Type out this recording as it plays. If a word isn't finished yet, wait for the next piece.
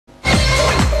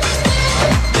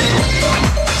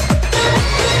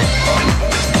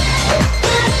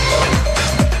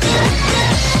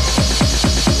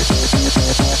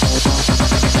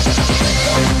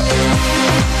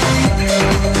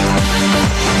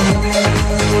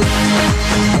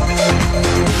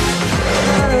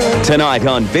Tonight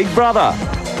on Big Brother,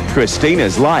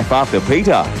 Christina's life after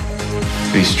Peter.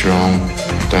 Be strong,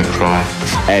 don't cry.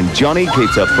 And Johnny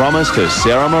keeps a promise to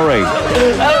Sarah Marie.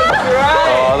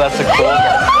 Oh, that's a cool.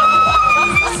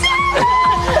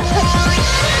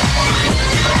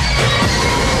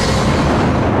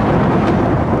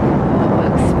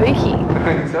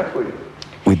 Exactly.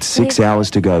 With 6 hours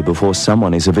to go before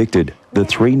someone is evicted, the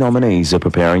 3 nominees are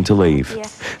preparing to leave.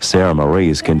 Sarah Marie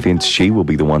is convinced she will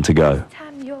be the one to go.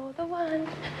 You're the one.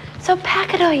 So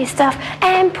pack it all your stuff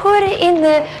and put it in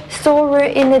the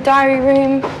storeroom, in the diary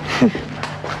room.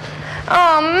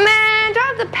 Oh man, do I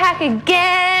have to pack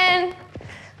again?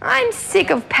 I'm sick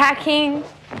of packing.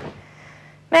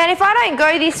 Man, if I don't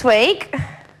go this week,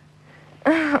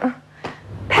 pack,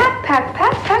 pack,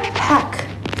 pack, pack, pack.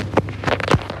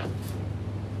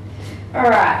 All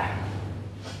right.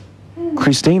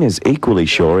 Christina's equally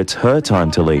sure it's her time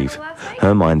to leave.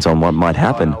 Her mind's on what might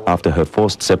happen after her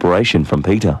forced separation from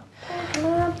Peter.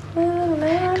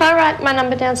 Can I write my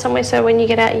number down somewhere so when you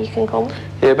get out you can call me?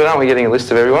 Yeah, but aren't we getting a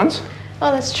list of everyone's?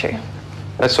 Oh, that's true.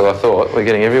 That's what I thought. We're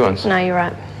getting everyone's. No, you're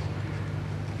right.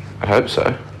 I hope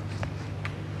so.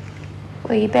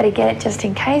 Well, you better get it just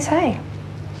in case, hey?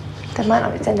 They might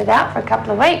not send it out for a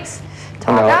couple of weeks.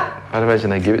 Tiger? No, I'd imagine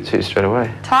they give it to you straight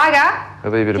away. Tiger?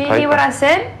 There'll be a bit Did of you paper. hear what I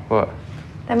said? What?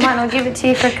 They might not give it to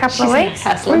you for a couple of weeks.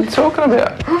 What are you talking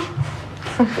about?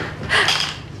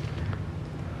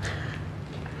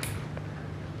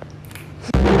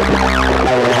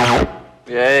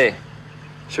 Yay.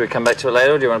 Should we come back to it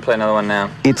later, or do you want to play another one now?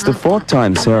 It's the 4th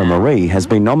time Sarah Marie has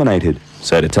been nominated.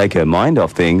 So to take her mind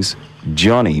off things,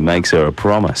 Johnny makes her a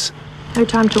promise. No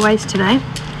time to waste today.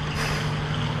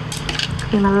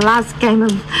 In the last game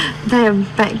of day of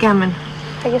backgammon.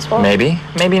 I guess what? Maybe,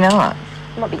 maybe not.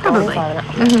 Might be probably.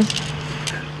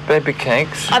 Baby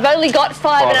cakes. I've only got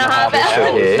 5.5 hours.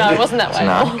 Yeah. No, it wasn't that way.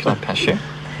 No, can I pass you?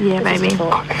 Yeah, baby.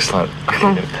 Oh, excellent.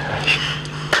 Okay.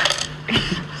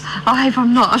 I hope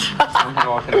I'm not.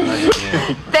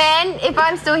 Ben, if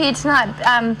I'm still here tonight,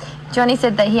 Johnny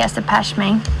said that he has to pash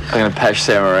me. I'm going to pash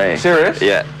Sarah Marie. Serious?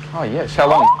 Yeah. Oh, yes. How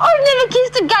long? I've never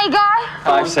kissed a gay guy.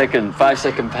 5 second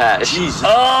pash. Jesus. Oh!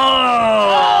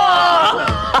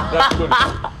 That's good.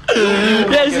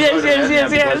 Yes.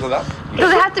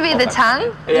 Does it have to be the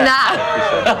tongue? Yeah. Nah.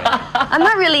 I'm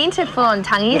not really into full-on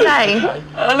tongues, eh?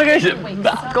 Look at you.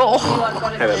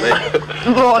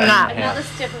 Oh, nah.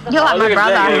 You're like my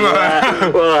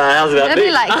brother. Well, how's that? It'd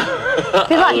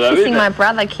be like kissing my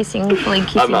brother, fully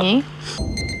kissing you.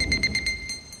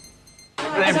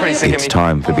 It's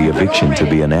time for the eviction to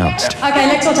be announced. Okay,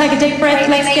 let's all take a deep breath.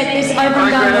 Let's get this over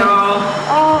and done with.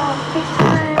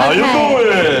 How you doing?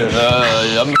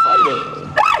 I'm excited.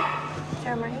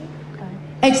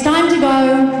 It's time to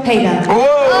go, Peter.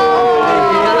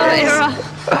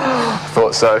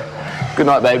 Thought so. Good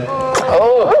night, babe.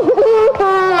 Oh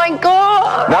my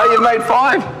God. No, you've made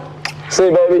 5. See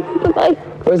you, baby. Bye.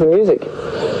 Where's the music?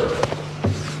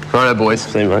 Righto, boys.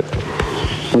 See you, mate.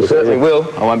 You certainly will.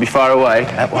 I won't be far away.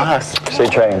 At last. See you,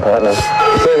 training partner. See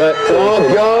you, mate. Oh,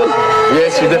 God.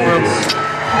 Yes, you definitely will.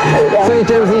 See you,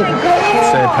 Timothy.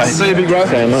 See you, Pete. See you, big bro.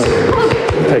 See you, mate.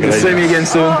 Take it easy. See me again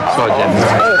soon. Sorry, Jen.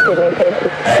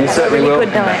 You certainly will.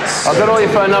 I've got all your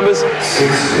phone numbers.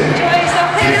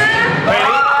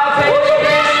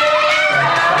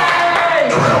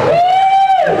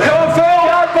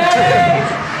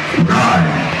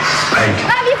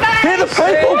 Hear the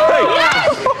people, Pete!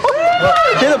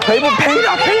 Hear the people,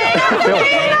 Peter!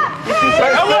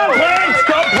 Come on, Pete!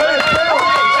 Stop, Pete!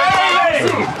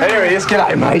 There he is,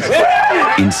 g'day, mate.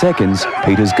 In seconds,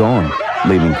 Peter's gone,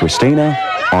 leaving Christina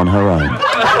on her own.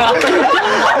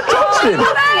 Touched him!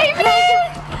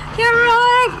 You're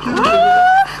right.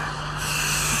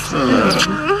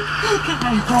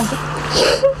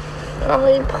 Oh,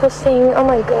 you pussy. Oh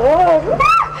my God.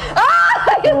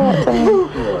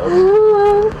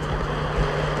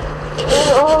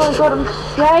 Oh my God, I'm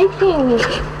shaking.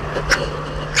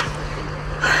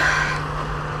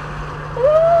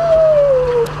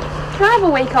 Can I have a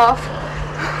week off?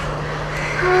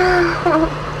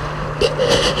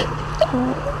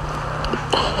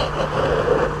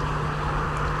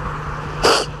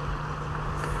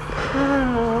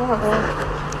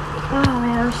 Oh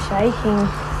man, I'm shaking.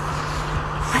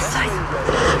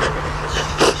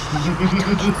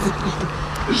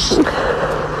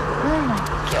 Oh my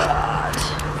God.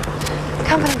 I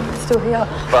can't believe I'm still here.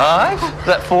 5? Is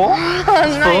that 4? Oh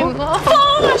no,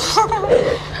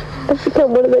 I've become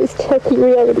one of those tacky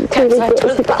reality TV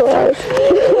shows that cries.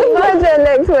 My turn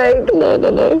next week. No.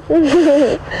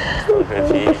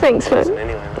 Thanks, man.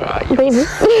 Baby. You're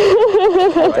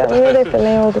there for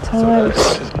me all the time.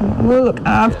 We'll look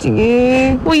after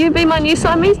you. Will you be my new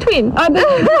Siamese twin? Can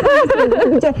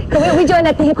we join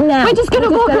at the hip now? We're just going to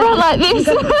walk around like this.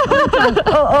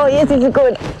 Oh, yes, it's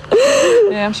good.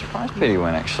 Yeah, I'm surprised Petey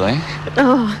went, actually.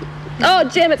 Oh,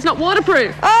 Jem, it's not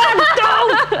waterproof.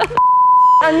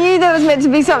 I knew that was meant to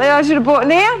be something I should have bought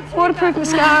now. Waterproof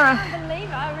mascara.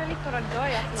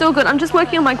 It's all good. I'm just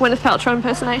working on my Gwyneth Paltrow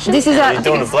impersonation. This is You're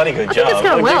doing a bloody good job. It's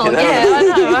going well. Yeah, I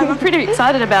know. I'm pretty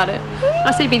excited about it.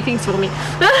 I see big things for me.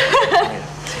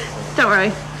 Don't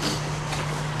worry.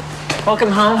 Welcome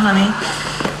home, honey.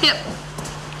 Yep.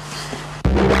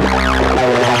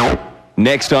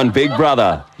 Next on Big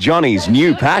Brother, Johnny's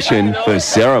new passion for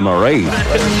Sarah Marie.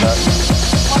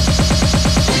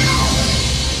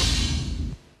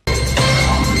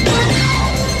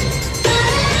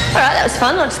 Alright, that was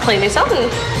fun. I'll just clean this up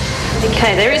and...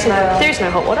 Okay, there is no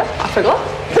hot water. I forgot.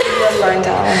 You're alone,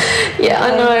 darling. Yeah,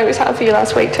 I know. It was hard for you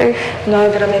last week too. No,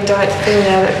 but I mean, don't feel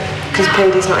now that because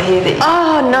Petey's not here that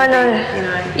Oh, no. you know,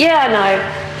 Yeah, I know.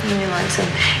 you're lonesome.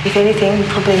 If anything, it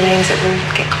probably means that we'll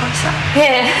get closer.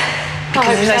 Yeah.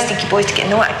 Because there's no stinky boys to get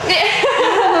in the way.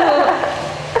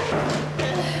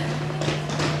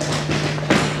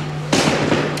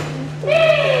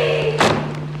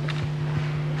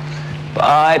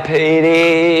 Bye,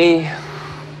 Petey.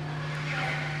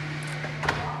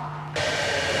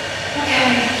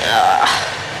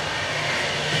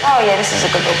 Oh yeah, this is a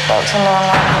good little box. I'm long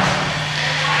one.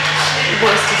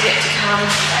 Worst is yet to come.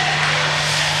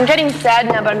 I'm getting sad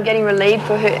now, but I'm getting relieved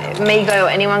for me go or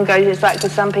anyone go, just like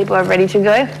because some people are ready to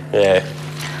go. Yeah.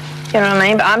 You know what I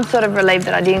mean? But I'm sort of relieved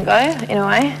that I didn't go, in a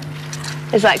way.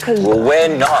 It's like, because... Well,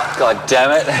 we're not, God damn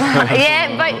it.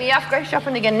 Yeah, vote me off. Go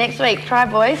shopping again next week. Try,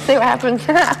 boys. See what happens.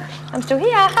 I'm still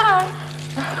here. I'm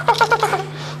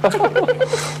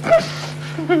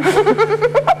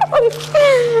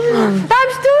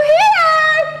still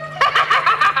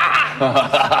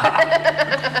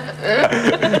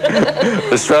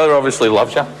here. Australia obviously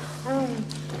loves you.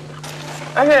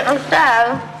 Okay, I'm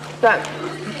sad, but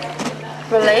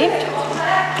relieved.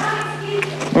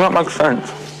 Well, that makes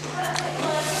sense.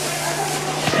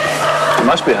 It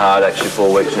must be hard, actually,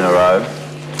 4 weeks in a row.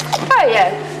 Oh,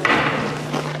 yeah.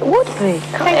 It would be.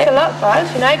 Thanks a lot, guys.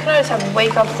 You know, can I just have a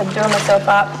week off to doing myself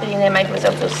up, sitting there making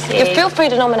myself feel sick? You feel free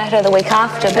to nominate her the week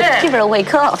after, but Yeah. give her a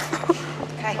week off.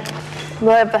 Okay.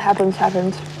 Whatever happens,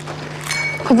 happens.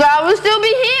 Because I will still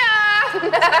be here!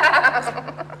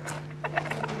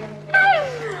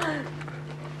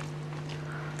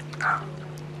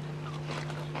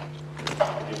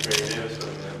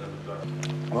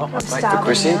 Well, I'll make for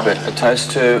Chrissy, but a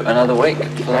toast to another week for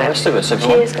the rest of us,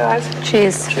 everyone. Cheers, guys.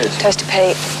 Cheers. Cheers. Toast to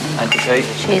Pete. And to Pete.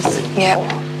 Cheers. Yeah.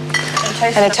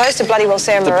 And a toast to bloody well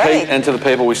Sarah To Marie. Pete and to the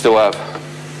people we still have.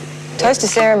 Toast to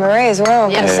Sarah Marie as well,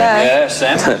 I'm going to say. Yeah,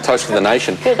 Sam. Toast to the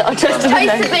nation. Good. I'll just Toast to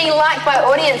being liked by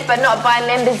audience, but not by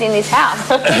members in this house.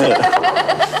 At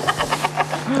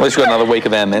least we've got another week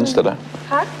of our men's today.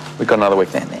 Huh? We've got another week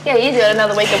of our men. Yeah, you got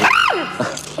another week of...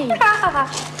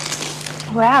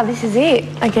 Wow, this is it.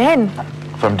 Again.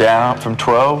 From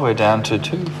 12, we're down to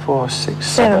 2, 4, 6,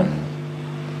 7.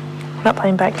 Not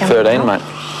playing backgammon. 13, mate.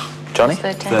 Johnny?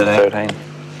 13.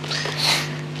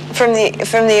 From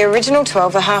the original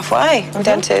 12, we're halfway. I'm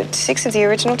down to 6 of the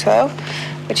original 12,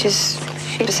 which is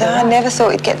bizarre. I never thought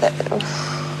we'd get that.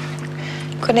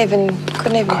 Couldn't even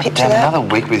God picture damn, that. another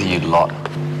week with you lot.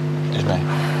 Didn't we?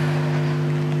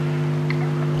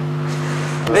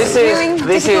 This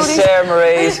is Sarah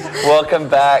Marie's. Welcome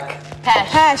back.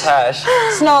 Hash. Tash.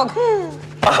 Snog.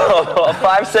 Oh,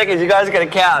 5 seconds. You guys are going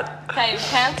to count. Okay,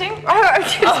 counting.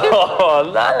 Oh,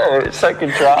 no. It's so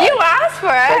contrived. You asked for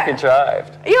So it.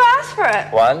 contrived. You asked for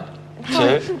it. 1, 2.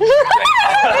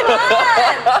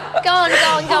 Go on.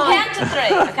 Count to 3,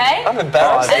 okay? I'm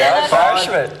embarrassed, guys.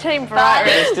 Embarrassment. Team Bright.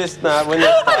 It's just, no, when you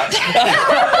start.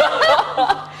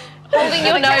 Holding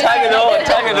your nose. Tag it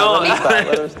on.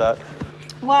 Let him start.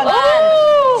 1, 2,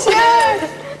 3,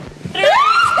 4,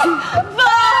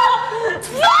 5.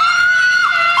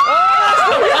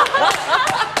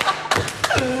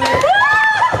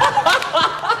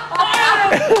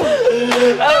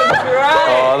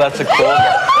 Oh, that's a cool.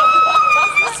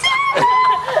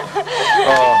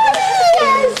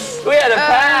 We had a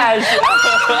pass.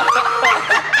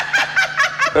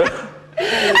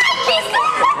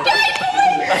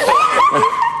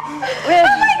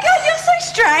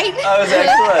 That was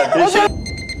excellent.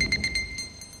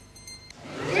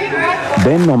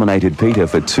 Ben nominated Peter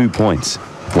for 2 points.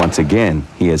 Once again,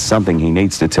 he has something he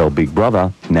needs to tell Big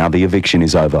Brother now the eviction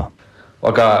is over.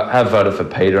 I have voted for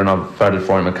Peter and I've voted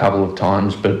for him a couple of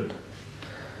times, but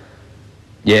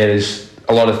yeah, there's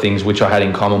a lot of things which I had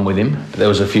in common with him, but there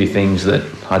was a few things that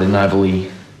I didn't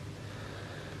overly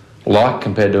like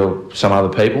compared to some other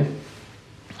people.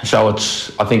 So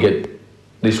I think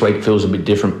this week feels a bit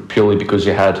different purely because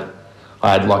I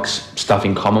had like stuff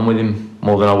in common with him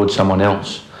more than I would someone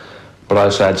else. But I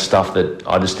also had stuff that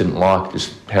I just didn't like,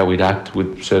 just how we'd act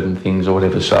with certain things or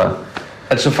whatever. So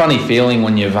it's a funny feeling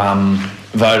when you've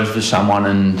voted for someone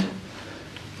and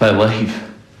they leave.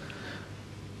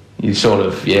 You sort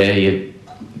of,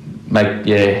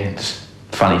 just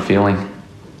funny feeling.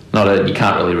 You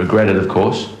can't really regret it, of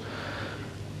course.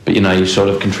 But, you sort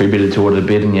of contributed to it a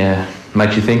bit and,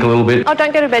 makes you think a little bit. Oh,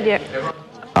 don't go to bed yet.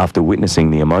 After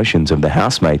witnessing the emotions of the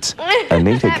housemates,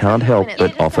 Anita can't help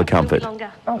but offer comfort.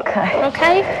 Okay.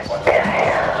 Okay?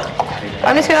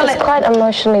 I'm just going to It's quite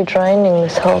emotionally draining,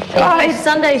 this whole thing. Oh, it's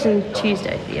Sundays and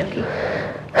Tuesdays, Yucky.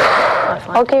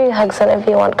 I'll give you hugs whenever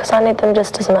you want, because I need them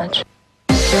just as much.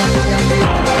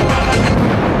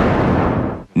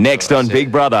 Next on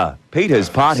Big Brother, Peter's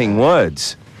parting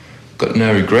words. Got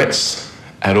no regrets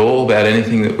at all about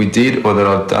anything that we did or that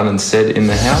I've done and said in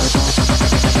the house.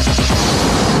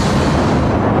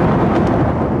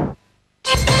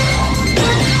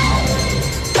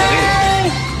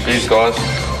 Cheers,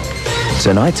 guys.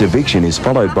 Tonight's eviction is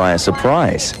followed by a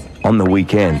surprise. On the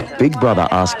weekend, Big Brother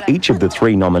asked each of the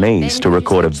 3 nominees to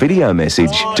record a video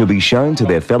message to be shown to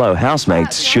their fellow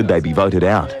housemates should they be voted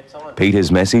out.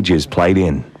 Peter's message is played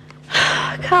in.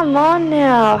 Come on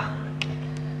now.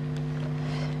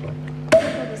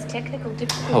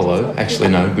 Hello, actually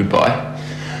no, goodbye.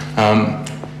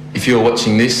 If you're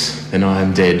watching this, then I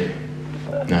am dead.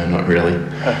 No, not really,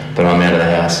 but I'm out of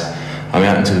the house. I'm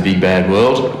out into the big bad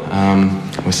world,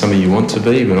 where some of you want to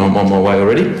be, but I'm on my way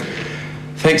already.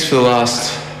 Thanks for the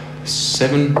last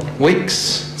 7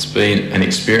 weeks. It's been an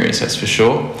experience, that's for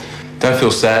sure. Don't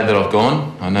feel sad that I've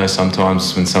gone. I know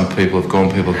sometimes when some people have gone,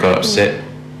 people have got upset.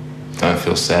 Don't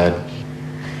feel sad.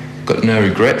 Got no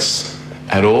regrets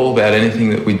at all about anything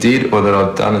that we did or that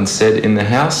I've done and said in the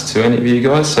house to any of you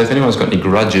guys. So if anyone's got any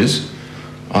grudges,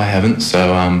 I haven't,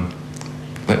 so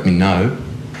let me know.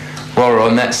 While we're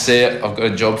on that set, I've got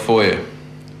a job for you.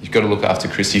 You've got to look after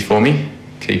Chrissy for me.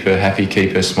 Keep her happy,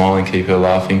 keep her smiling, keep her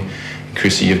laughing. And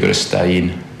Chrissy, you've got to stay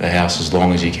in the house as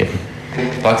long as you can.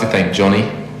 I'd like to thank Johnny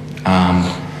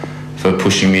for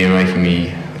pushing me and making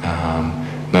me,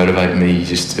 motivate me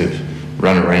just to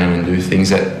run around and do things.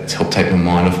 That helped take my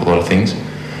mind off a lot of things,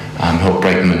 helped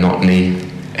break the monotony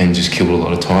and just killed a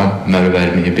lot of time,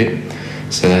 motivated me a bit.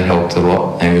 So that helped a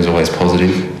lot, and he was always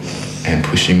positive and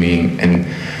pushing me and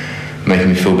making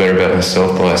me feel better about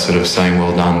myself by sort of saying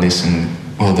well done this and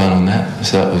well done on that.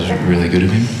 So that was really good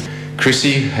of him.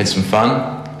 Chrissy, had some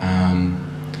fun.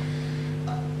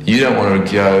 You don't want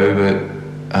to go, but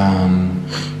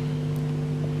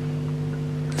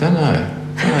don't know.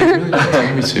 You really don't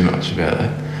tell me too much about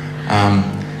that.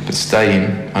 But stay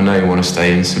in. I know you want to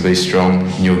stay in, so be strong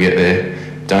and you'll get there.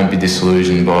 Don't be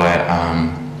disillusioned by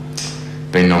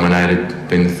being nominated,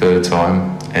 being the 3rd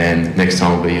time, and next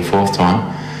time will be your 4th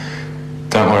time.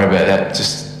 Don't worry about that.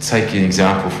 Just take an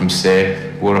example from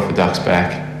Sarah. Water off a duck's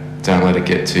back. Don't let it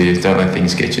get to you. Don't let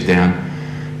things get you down.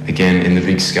 Again, in the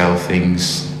big scale of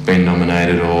things, being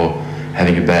nominated or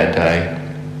having a bad day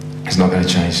is not going to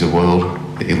change the world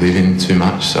that you live in too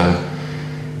much. So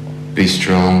be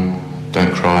strong.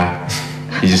 Don't cry.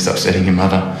 You're just upsetting your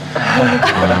mother.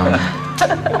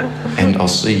 And I'll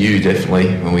see you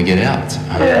definitely when we get out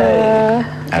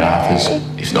at Arthur's,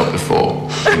 if not before.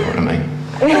 You know what I mean?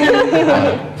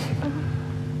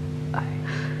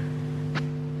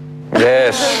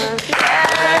 Yes.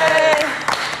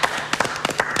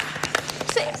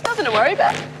 See, it's nothing to worry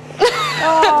about.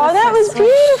 Oh, that was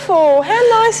beautiful. How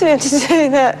nice of him to do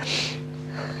that.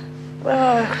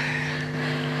 Oh.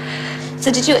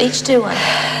 So did you each do one?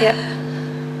 Yep.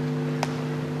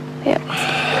 Yep.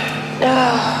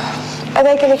 Oh. Are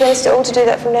they going to get us all to do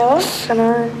that from now on? I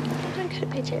know. Don't go to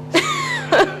bed yet.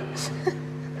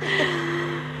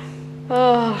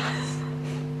 Oh.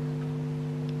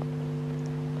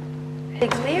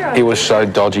 He was so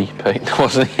dodgy, Pete,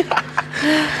 wasn't he?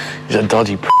 He's a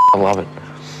dodgy I love it.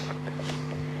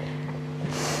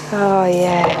 Oh,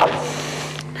 yeah.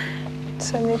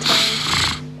 So many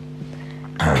times.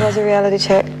 It was a reality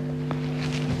check.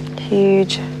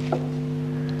 Huge.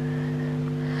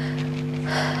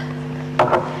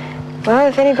 Well,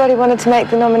 if anybody wanted to make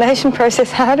the nomination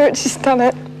process harder, it's just done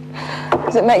it.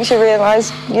 Because it makes you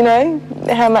realise, you know,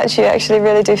 how much you actually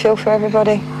really do feel for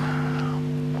everybody.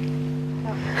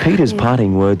 Peter's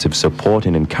parting words of support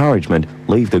and encouragement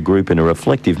leave the group in a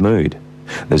reflective mood.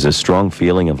 There's a strong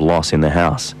feeling of loss in the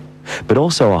house. but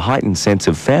also a heightened sense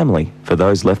of family for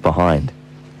those left behind.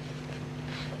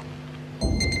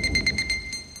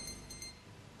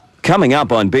 Coming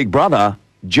up on Big Brother,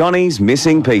 Johnny's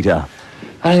missing Peter.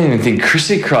 I don't even think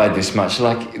Chrissy cried this much.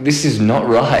 Like, this is not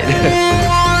right.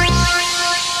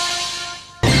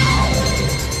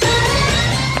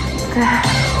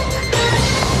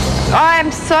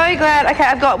 I'm so glad. Okay,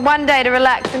 I've got one day to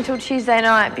relax until Tuesday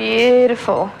night.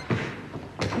 Beautiful.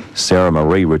 Sarah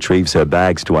Marie retrieves her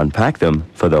bags to unpack them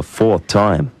for the 4th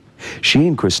time. She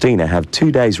and Christina have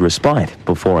 2 days respite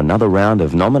before another round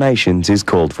of nominations is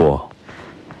called for.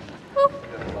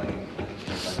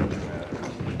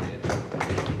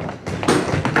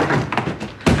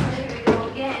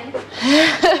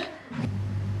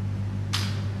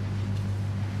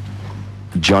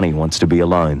 Johnny wants to be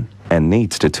alone and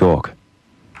needs to talk.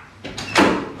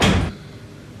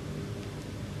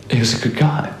 He was a good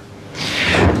guy.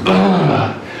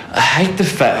 Ugh. I hate the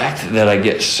fact that I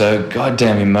get so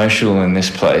goddamn emotional in this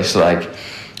place. Like,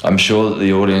 I'm sure that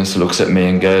the audience looks at me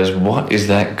and goes, what is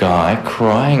that guy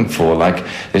crying for? Like,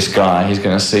 this guy, he's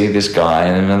going to see this guy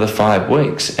in another 5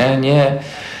 weeks. And yeah,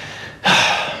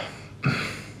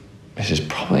 this is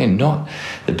probably not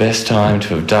the best time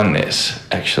to have done this,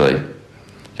 actually.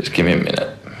 Just give me a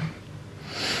minute.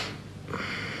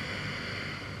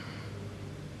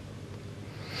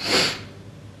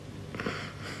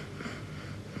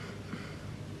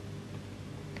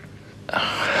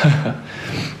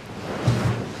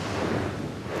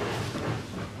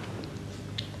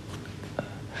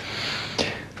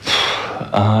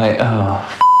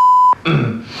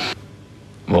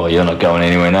 Well, you're not going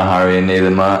anywhere in a hurry, and neither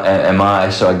am I,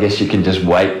 so I guess you can just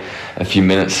wait a few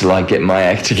minutes till I get my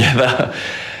act together.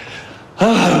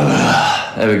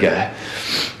 There we go.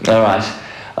 All right.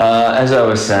 As I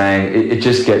was saying, it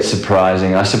just gets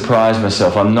surprising. I surprise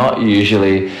myself. I'm not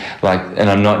usually like, and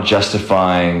I'm not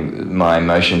justifying my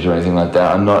emotions or anything like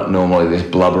that. I'm not normally this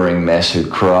blubbering mess who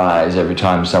cries every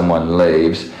time someone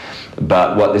leaves.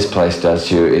 But what this place does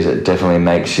to you is it definitely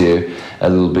makes you a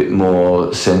little bit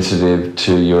more sensitive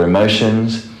to your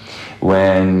emotions.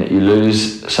 When you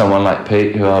lose someone like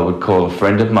Pete, who I would call a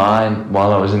friend of mine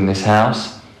while I was in this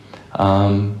house,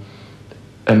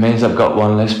 it means I've got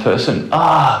one less person.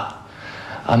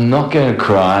 I'm not going to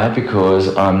cry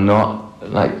because I'm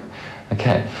not like,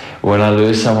 okay, when I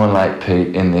lose someone like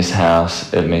Pete in this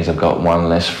house, it means I've got one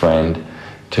less friend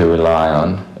to rely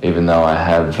on, even though I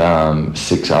have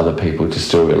 6 other people to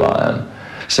still rely on.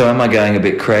 So am I going a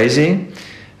bit crazy?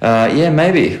 Yeah,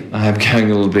 maybe I am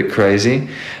going a little bit crazy,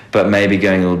 but maybe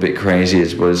going a little bit crazy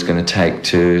is what it's going to take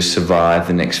to survive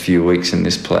the next few weeks in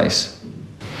this place.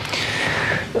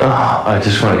 I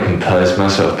just want to compose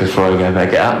myself before I go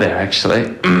back out there,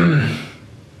 actually.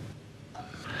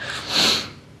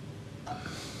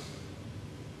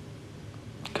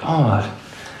 God,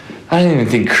 I don't even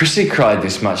think Chrissy cried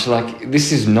this much. Like,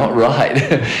 this is not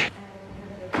right.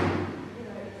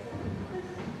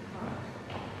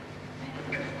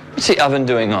 What's the oven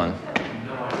doing on?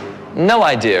 No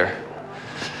idea.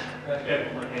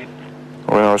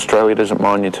 Well, Australia doesn't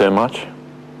mind you too much.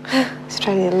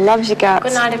 Australia loves your guts.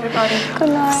 Good night, everybody. Good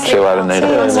night. See you later, Nita.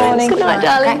 See you in the morning. Good night,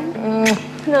 darling.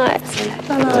 Good night.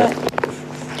 Good night.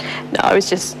 No,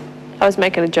 I was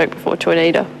making a joke before to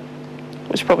Anita.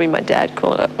 It was probably my dad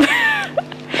calling up.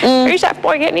 Who's that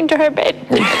boy getting into her bed?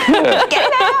 Get him out! Get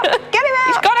him out!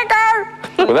 He's gotta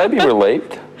go! Will they be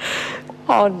relieved?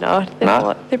 Oh no,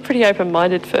 they're pretty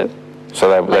open-minded for So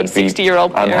they'd be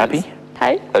 60-year-old parents. unhappy?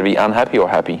 Hey? They'd be unhappy or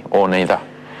happy, or neither?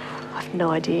 I've no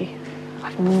idea.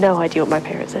 I've no idea what my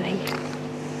parents are thinking.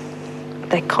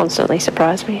 They constantly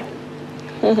surprise me.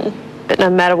 But no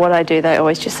matter what I do, they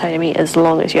always just say to me, as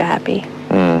long as you're happy.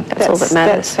 That's all that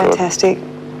matters. That's fantastic.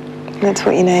 That's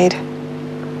what you need.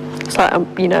 It's like,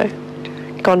 you know,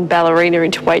 gone ballerina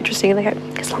into waitressing, and they go,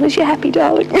 as long as you're happy,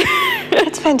 darling.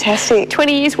 That's fantastic.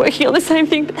 20 years working on the same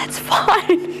thing, but that's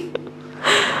fine.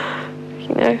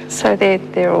 You know, so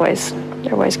they're always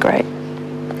great.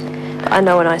 But I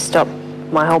know when I stopped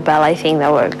my whole ballet thing, they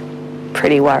were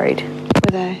pretty worried.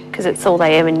 Were they? Because it's all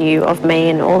they ever knew of me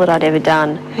and all that I'd ever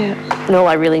done. Yeah. And all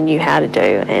I really knew how to do.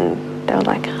 And they were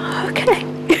like, okay.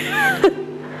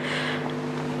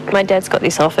 My dad's got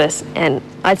this office, and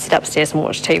I'd sit upstairs and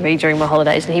watch TV during my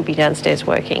holidays, and he'd be downstairs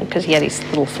working because he had his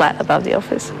little flat above the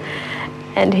office.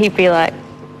 And he'd be like,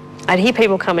 I'd hear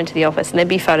people come into the office and there'd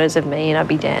be photos of me and I'd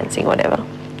be dancing, whatever.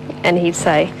 And he'd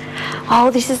say, oh,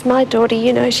 this is my daughter,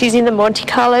 you know, she's in the Monte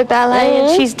Carlo Ballet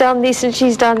and she's done this and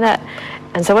she's done that.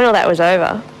 And so when all that was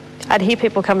over, I'd hear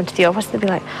people come into the office and they'd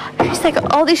be like, who's that girl?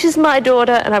 Oh, this is my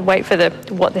daughter. And I'd wait for the,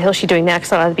 what the hell's she doing now?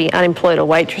 Because I'd either be unemployed or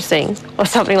waitressing or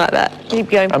something like that. He'd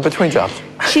be going, I'm between jobs.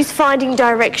 she's finding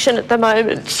direction at the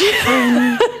moment.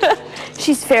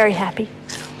 She's very happy.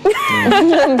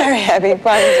 I'm very happy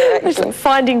finding direction.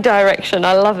 Finding direction,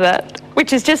 I love that.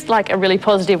 Which is just like a really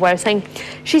positive way of saying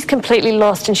she's completely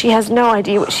lost and she has no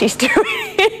idea what she's doing.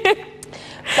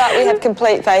 But we have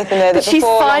complete faith in her that she's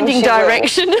before finding long she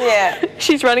direction. Will. Yeah.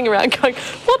 She's running around going,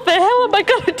 what the hell am I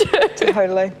going to do?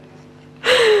 Totally.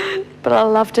 But I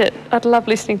loved it. I'd love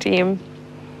listening to him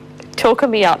talking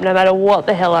me up no matter what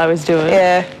the hell I was doing.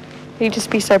 Yeah. He'd just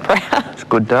be so proud. It's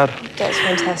good, Dad. That's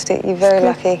fantastic. You're very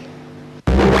lucky.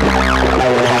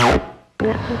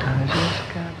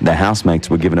 The housemates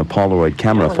were given a Polaroid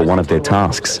camera for one of their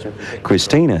tasks.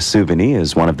 Christina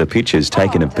souvenirs one of the pictures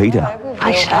taken of Peter.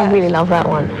 I really love that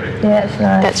one. Yeah, it's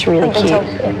nice. That's really cute.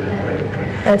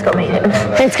 And it's got me in it.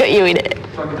 It's got you in it.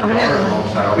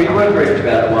 We were briefed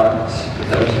about it once, but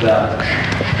that was about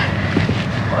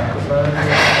microphones.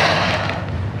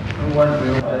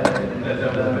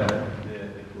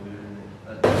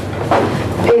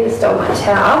 Peter stole my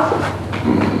towel.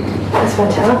 That's my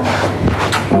towel.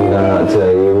 I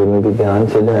tell you, wouldn't be done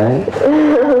today.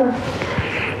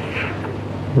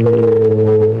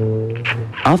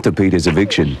 After Peter's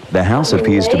eviction, the house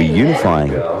appears to be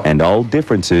unifying and old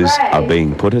differences are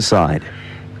being put aside.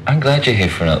 I'm glad you're here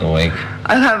for another week.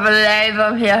 I can't believe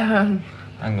I'm here.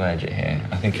 I'm glad you're here.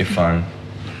 I think you're fun.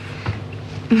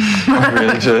 I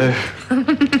really do.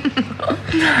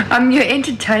 I'm your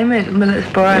entertainment,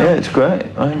 Millet Brian. Yeah, it's great.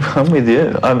 I'm with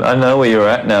you. I know where you're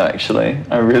at now, actually.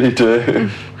 I really do.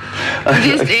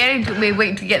 It took me a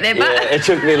week to get there, but... Yeah, it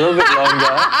took me a little bit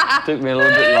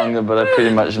longer. But I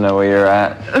pretty much know where you're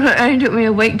at. It only took me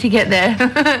a week to get there.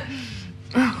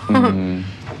 Come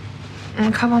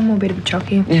on, more bit of a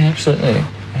chocky. Yeah, absolutely.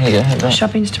 Here you go, have that.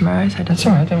 Shopping's tomorrow, so That's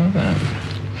all right, don't worry about it.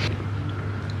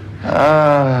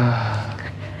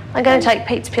 I'm going to take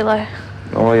Pete's pillow.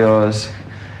 All yours.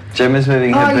 Gemma's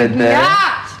moving her bed there.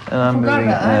 And I'm moving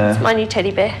it there. It's my new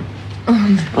teddy bear.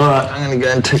 Alright, I'm going to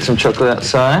go and take some chocolate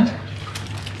outside.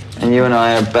 And you and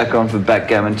I are back on for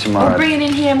backgammon tomorrow. I'll bring it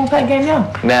in here and we'll play a game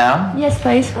now. Now? Yes,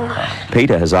 please.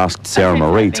 Peter has asked Sarah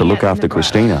Marie to look after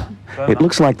Christina. It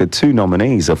looks like the two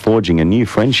nominees are forging a new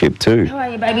friendship too. How are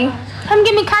you, baby? Come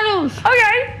give me cuddles.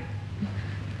 Okay.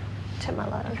 Turn my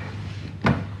light on.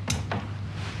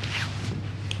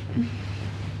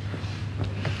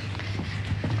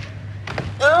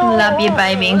 Love you,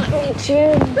 baby. Me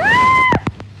too.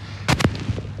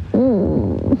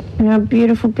 You're a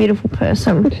beautiful, beautiful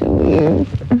person. I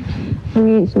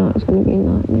mean, it's not. It's going to be a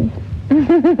nightmare.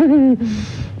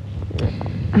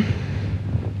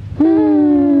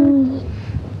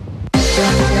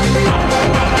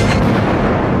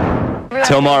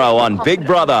 Tomorrow on Big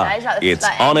Brother, it's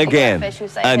on again.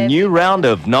 A new round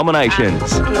of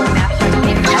nominations.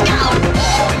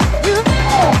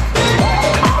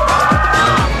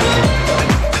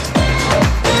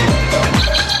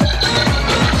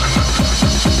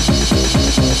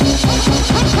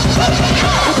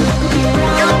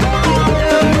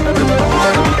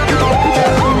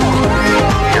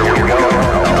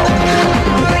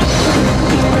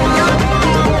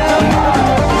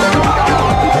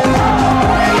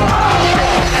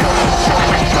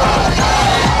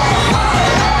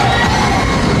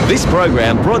 This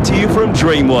program brought to you from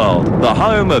Dreamworld, the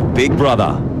home of Big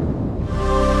Brother.